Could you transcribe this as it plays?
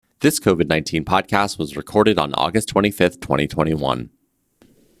This COVID-19 podcast was recorded on August 25th, 2021.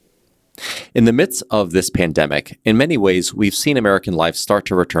 In the midst of this pandemic, in many ways, we've seen American life start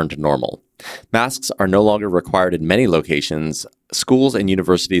to return to normal. Masks are no longer required in many locations, schools and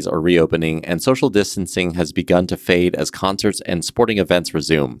universities are reopening, and social distancing has begun to fade as concerts and sporting events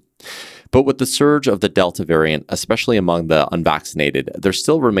resume. But with the surge of the Delta variant, especially among the unvaccinated, there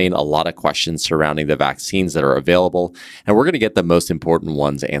still remain a lot of questions surrounding the vaccines that are available, and we're going to get the most important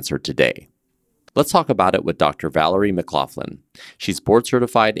ones answered today. Let's talk about it with Dr. Valerie McLaughlin. She's board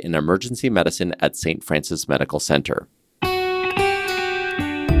certified in emergency medicine at St. Francis Medical Center.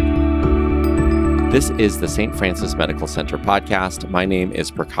 This is the St. Francis Medical Center podcast. My name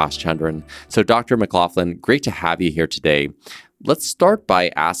is Prakash Chandran. So Dr. McLaughlin, great to have you here today. Let's start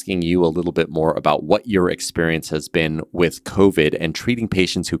by asking you a little bit more about what your experience has been with COVID and treating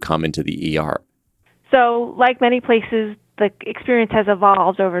patients who come into the ER. So, like many places, the experience has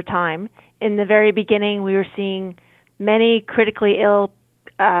evolved over time. In the very beginning, we were seeing many critically ill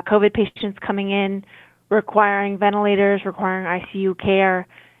COVID patients coming in, requiring ventilators, requiring ICU care.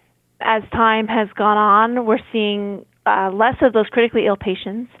 As time has gone on, we're seeing less of those critically ill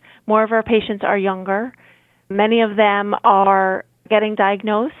patients. More of our patients are younger. Many of them are getting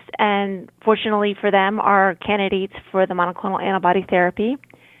diagnosed, and fortunately for them, are candidates for the monoclonal antibody therapy.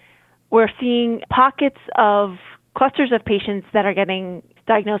 We're seeing pockets of clusters of patients that are getting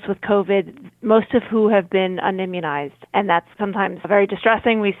diagnosed with COVID, most of who have been unimmunized, and that's sometimes very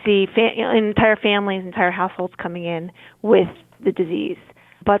distressing. We see entire families, entire households coming in with the disease.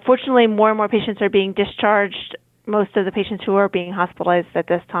 But fortunately, more and more patients are being discharged. Most of the patients who are being hospitalized at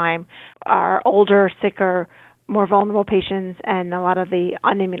this time are older, sicker, more vulnerable patients, and a lot of the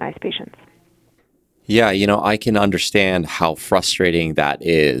unimmunized patients. Yeah, I can understand how frustrating that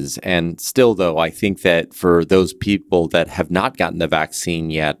is. And still, though, I think that for those people that have not gotten the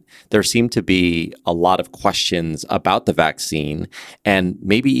vaccine yet, there seem to be a lot of questions about the vaccine and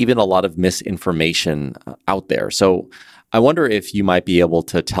maybe even a lot of misinformation out there. So I wonder if you might be able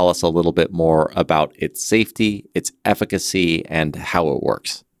to tell us a little bit more about its safety, its efficacy, and how it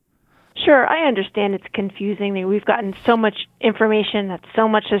works. Sure, I understand it's confusing. We've gotten so much information, that so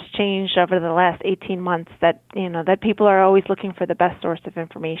much has changed over the last 18 months that people are always looking for the best source of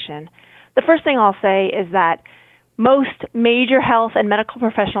information. The first thing I'll say is that most major health and medical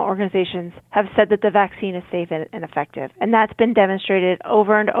professional organizations have said that the vaccine is safe and effective, and that's been demonstrated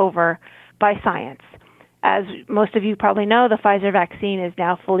over and over by science. As most of you probably know, the Pfizer vaccine is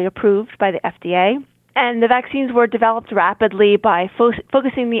now fully approved by the FDA. And the vaccines were developed rapidly by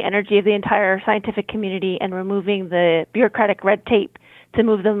focusing the energy of the entire scientific community and removing the bureaucratic red tape to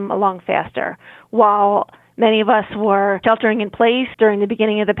move them along faster. While many of us were sheltering in place during the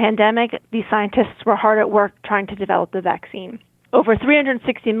beginning of the pandemic, these scientists were hard at work trying to develop the vaccine. Over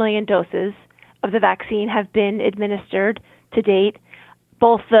 360 million doses of the vaccine have been administered to date.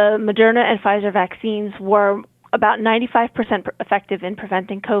 Both the Moderna and Pfizer vaccines were about 95% effective in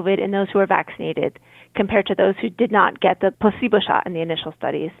preventing COVID in those who were vaccinated, compared to those who did not get the placebo shot in the initial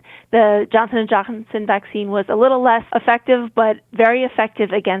studies. The Johnson & Johnson vaccine was a little less effective, but very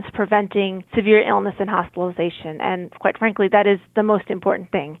effective against preventing severe illness and hospitalization. And quite frankly, that is the most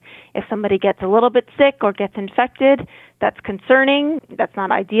important thing. If somebody gets a little bit sick or gets infected, that's concerning, that's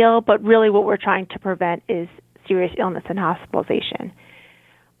not ideal, but really what we're trying to prevent is serious illness and hospitalization.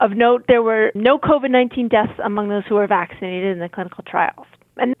 Of note, there were no COVID-19 deaths among those who were vaccinated in the clinical trials.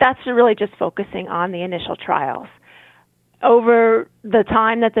 And that's really just focusing on the initial trials. Over the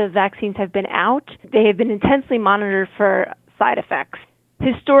time that the vaccines have been out, they have been intensely monitored for side effects.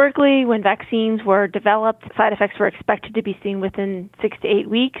 Historically, when vaccines were developed, side effects were expected to be seen within 6 to 8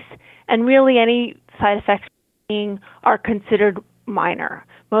 weeks, and really any side effects are considered minor.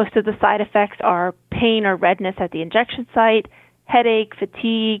 Most of the side effects are pain or redness at the injection site, headache,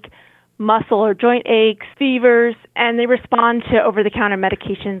 fatigue, muscle or joint aches, fevers, and they respond to over-the-counter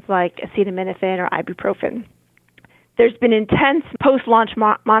medications like acetaminophen or ibuprofen. There's been intense post-launch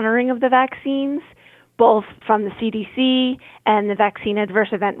monitoring of the vaccines, both from the CDC and the Vaccine Adverse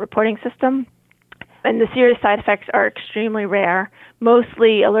Event Reporting System. And the serious side effects are extremely rare,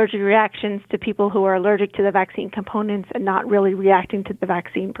 mostly allergic reactions to people who are allergic to the vaccine components and not really reacting to the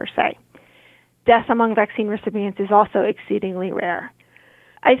vaccine per se. Death among vaccine recipients is also exceedingly rare.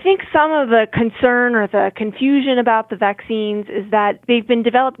 I think some of the concern or the confusion about the vaccines is that they've been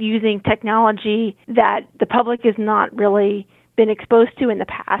developed using technology that the public has not really been exposed to in the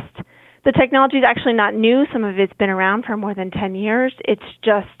past. The technology is actually not new. Some of it's been around for more than 10 years. It's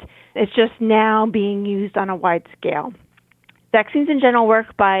just now being used on a wide scale. Vaccines in general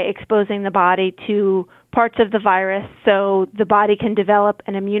work by exposing the body to parts of the virus so the body can develop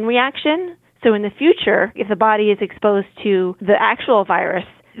an immune reaction. So in the future, if the body is exposed to the actual virus,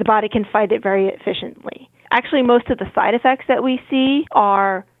 the body can fight it very efficiently. Actually, most of the side effects that we see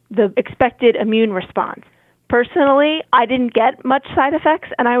are the expected immune response. Personally, I didn't get much side effects,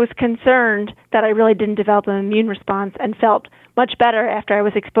 and I was concerned that I really didn't develop an immune response and felt much better after I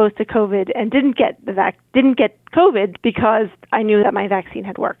was exposed to COVID and didn't get COVID because I knew that my vaccine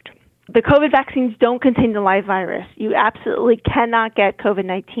had worked. The COVID vaccines don't contain the live virus. You absolutely cannot get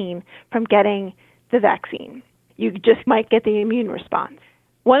COVID-19 from getting the vaccine. You just might get the immune response.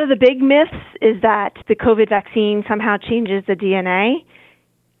 One of the big myths is that the COVID vaccine somehow changes the DNA.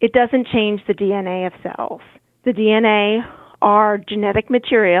 It doesn't change the DNA of cells. The DNA, our genetic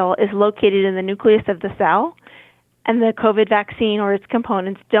material, is located in the nucleus of the cell, and the COVID vaccine or its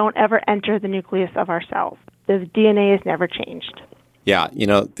components don't ever enter the nucleus of our cells. The DNA is never changed. Yeah,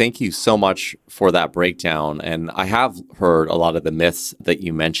 thank you so much for that breakdown. And I have heard a lot of the myths that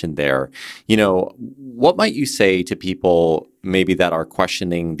you mentioned there. What might you say to people maybe that are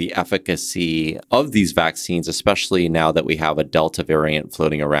questioning the efficacy of these vaccines, especially now that we have a Delta variant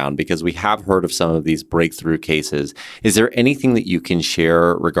floating around, because we have heard of some of these breakthrough cases. Is there anything that you can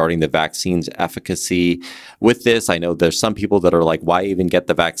share regarding the vaccine's efficacy with this? I know there's some people that are like, why even get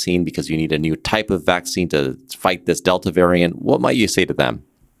the vaccine? Because you need a new type of vaccine to fight this Delta variant. What might you say to them?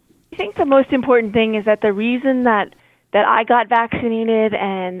 I think the most important thing is that the reason that I got vaccinated,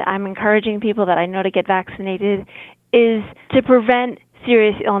 and I'm encouraging people that I know to get vaccinated, is to prevent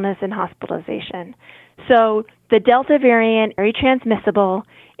serious illness and hospitalization. So the Delta variant, very transmissible.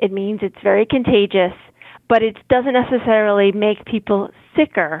 It means it's very contagious, but it doesn't necessarily make people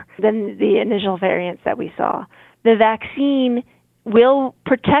sicker than the initial variants that we saw. The vaccine will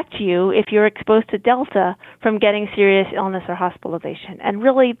protect you if you're exposed to Delta from getting serious illness or hospitalization. And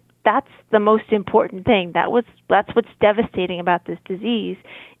really, that's the most important thing. That's what's devastating about this disease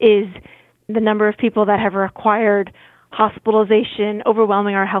is the number of people that have required hospitalization,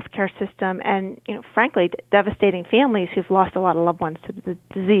 overwhelming our healthcare system, and frankly, devastating families who've lost a lot of loved ones to the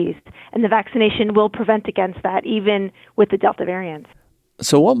disease. And the vaccination will prevent against that, even with the Delta variants.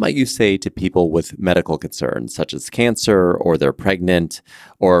 So what might you say to people with medical concerns, such as cancer, or they're pregnant,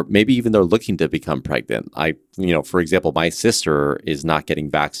 or maybe even they're looking to become pregnant? For example, my sister is not getting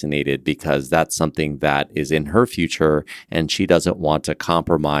vaccinated because that's something that is in her future, and she doesn't want to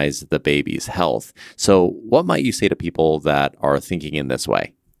compromise the baby's health. So what might you say to people that are thinking in this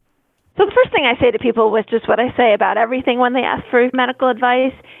way? So the first thing I say to people, with just what I say about everything when they ask for medical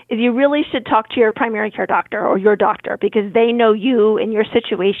advice, is you really should talk to your primary care doctor or your doctor, because they know you and your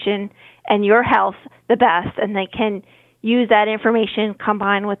situation and your health the best, and they can use that information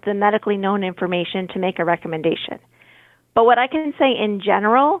combined with the medically known information to make a recommendation. But what I can say in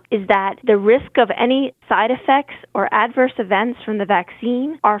general is that the risk of any side effects or adverse events from the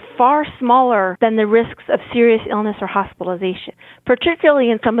vaccine are far smaller than the risks of serious illness or hospitalization, particularly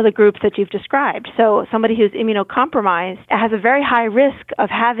in some of the groups that you've described. So somebody who's immunocompromised has a very high risk of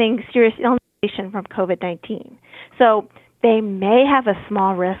having serious illness from COVID-19. So they may have a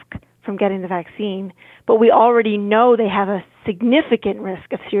small risk from getting the vaccine, but we already know they have a significant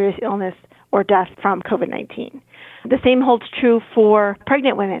risk of serious illness or death from COVID-19. The same holds true for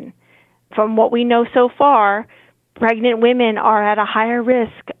pregnant women. From what we know so far, pregnant women are at a higher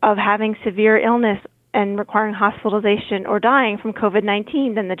risk of having severe illness and requiring hospitalization or dying from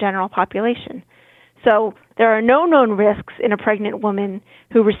COVID-19 than the general population. So there are no known risks in a pregnant woman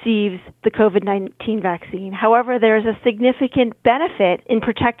who receives the COVID-19 vaccine. However, there is a significant benefit in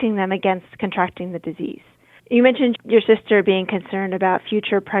protecting them against contracting the disease. You mentioned your sister being concerned about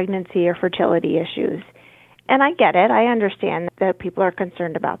future pregnancy or fertility issues. And I get it. I understand that people are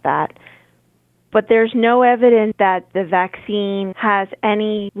concerned about that. But there's no evidence that the vaccine has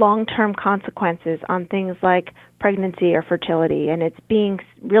any long-term consequences on things like pregnancy or fertility. And it's being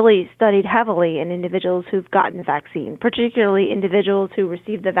really studied heavily in individuals who've gotten the vaccine, particularly individuals who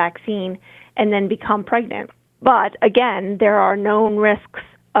receive the vaccine and then become pregnant. But again, there are known risks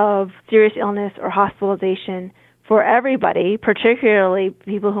of serious illness or hospitalization for everybody, particularly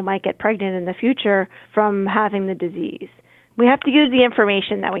people who might get pregnant in the future from having the disease. We have to use the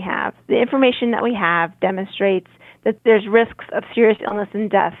information that we have. The information that we have demonstrates that there's risks of serious illness and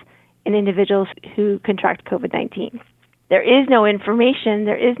death in individuals who contract COVID-19. there is no information,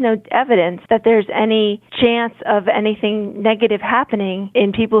 there is no evidence that there's any chance of anything negative happening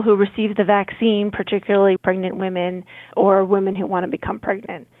in people who receive the vaccine, particularly pregnant women or women who want to become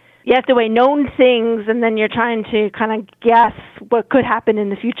pregnant. You have to weigh known things, and then you're trying to kind of guess what could happen in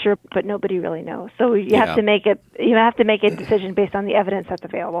the future, but nobody really knows. So you have to make a decision based on the evidence that's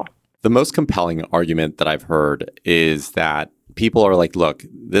available. The most compelling argument that I've heard is that people are like, look,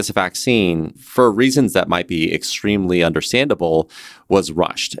 this vaccine, for reasons that might be extremely understandable, was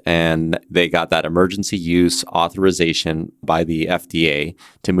rushed. And they got that emergency use authorization by the FDA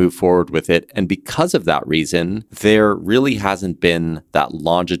to move forward with it. And because of that reason, there really hasn't been that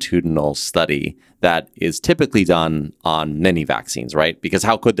longitudinal study that is typically done on many vaccines, right? Because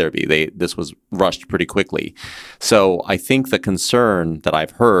how could there be? This was rushed pretty quickly. So I think the concern that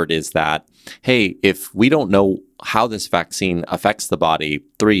I've heard is that, hey, if we don't know how this vaccine affects the body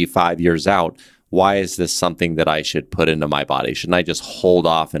 3-5 years out, why is this something that I should put into my body? Shouldn't I just hold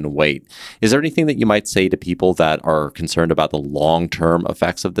off and wait? Is there anything that you might say to people that are concerned about the long-term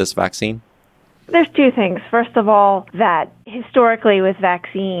effects of this vaccine? There's two things. First of all, that historically with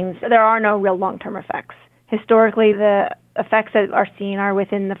vaccines, there are no real long-term effects. Historically, the effects that are seen are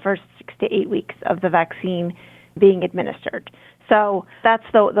within the first 6 to 8 weeks of the vaccine being administered. So that's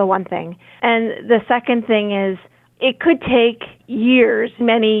the one thing. And the second thing is it could take years,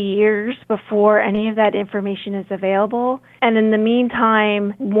 many years, before any of that information is available. And in the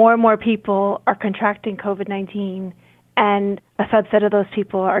meantime, more and more people are contracting COVID-19, and a subset of those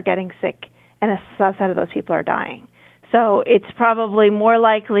people are getting sick, and a subset of those people are dying. So it's probably more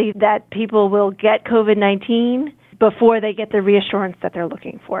likely that people will get COVID-19 before they get the reassurance that they're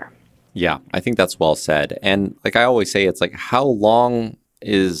looking for. Yeah, I think that's well said. And like I always say, it's like, how long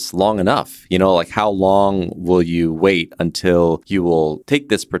is long enough? You know, like how long will you wait until you will take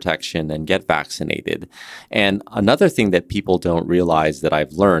this protection and get vaccinated? And another thing that people don't realize that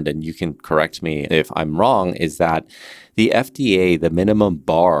I've learned, and you can correct me if I'm wrong, is that the FDA, the minimum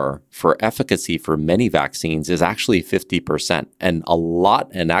bar for efficacy for many vaccines is actually 50%.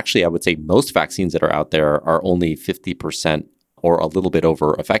 And actually I would say most vaccines that are out there are only 50% or a little bit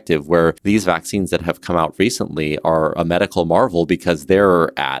over effective, where these vaccines that have come out recently are a medical marvel because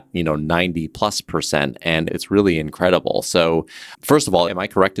they're at, 90+%, and it's really incredible. So first of all, am I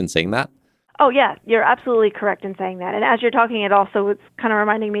correct in saying that? Oh, yeah, you're absolutely correct in saying that. And as you're talking, it's kind of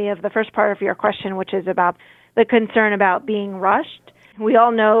reminding me of the first part of your question, which is about the concern about being rushed. We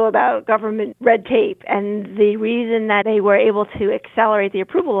all know about government red tape, and the reason that they were able to accelerate the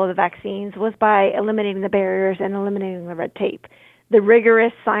approval of the vaccines was by eliminating the barriers and eliminating the red tape. The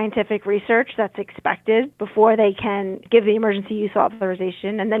rigorous scientific research that's expected before they can give the emergency use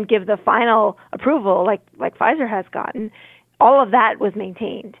authorization and then give the final approval like Pfizer has gotten, all of that was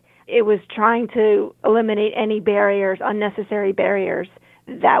maintained. It was trying to eliminate any barriers, unnecessary barriers,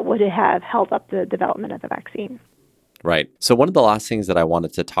 that would have held up the development of the vaccine. Right. So one of the last things that I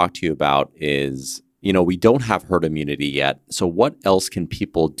wanted to talk to you about is, we don't have herd immunity yet. So what else can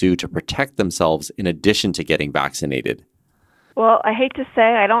people do to protect themselves in addition to getting vaccinated? Well, I hate to say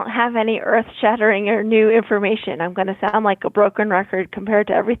I don't have any earth-shattering or new information. I'm going to sound like a broken record compared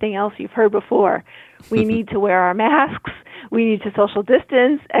to everything else you've heard before. We need to wear our masks, we need to social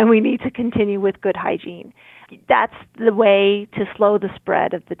distance, and we need to continue with good hygiene. That's the way to slow the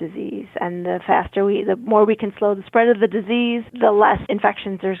spread of the disease. And the more we can slow the spread of the disease, the less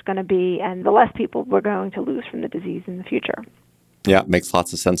infections there's going to be and the less people we're going to lose from the disease in the future. Yeah, makes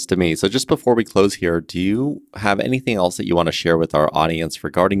lots of sense to me. So just before we close here, do you have anything else that you want to share with our audience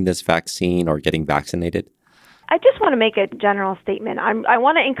regarding this vaccine or getting vaccinated? I just want to make a general statement. I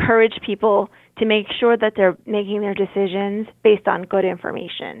want to encourage people to make sure that they're making their decisions based on good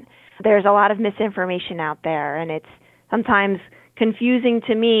information. There's a lot of misinformation out there, and it's sometimes confusing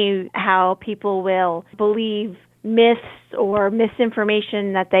to me how people will believe myths or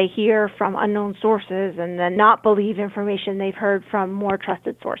misinformation that they hear from unknown sources and then not believe information they've heard from more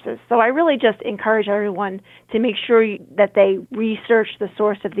trusted sources. So I really just encourage everyone to make sure that they research the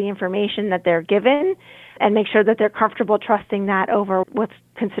source of the information that they're given and make sure that they're comfortable trusting that over what's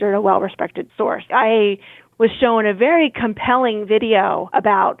considered a well-respected source. I was shown a very compelling video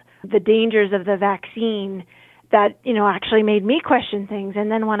about the dangers of the vaccine that, actually made me question things.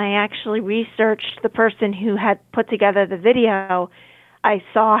 And then when I actually researched the person who had put together the video, I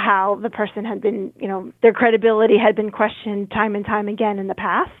saw how the person had been, their credibility had been questioned time and time again in the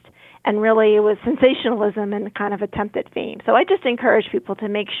past. And really it was sensationalism and kind of attempt at fame. So I just encourage people to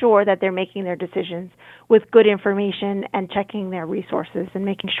make sure that they're making their decisions with good information and checking their resources and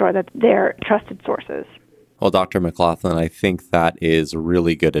making sure that they're trusted sources. Well, Dr. McLaughlin, I think that is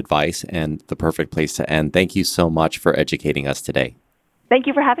really good advice and the perfect place to end. Thank you so much for educating us today. Thank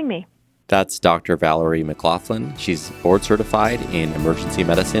you for having me. That's Dr. Valerie McLaughlin. She's board certified in emergency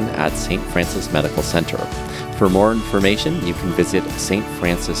medicine at St. Francis Medical Center. For more information, you can visit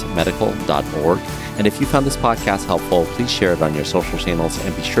stfrancismedical.org. And if you found this podcast helpful, please share it on your social channels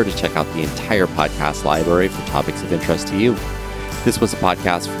and be sure to check out the entire podcast library for topics of interest to you. This was a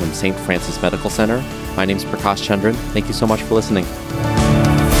podcast from St. Francis Medical Center. My name is Prakash Chandran. Thank you so much for listening.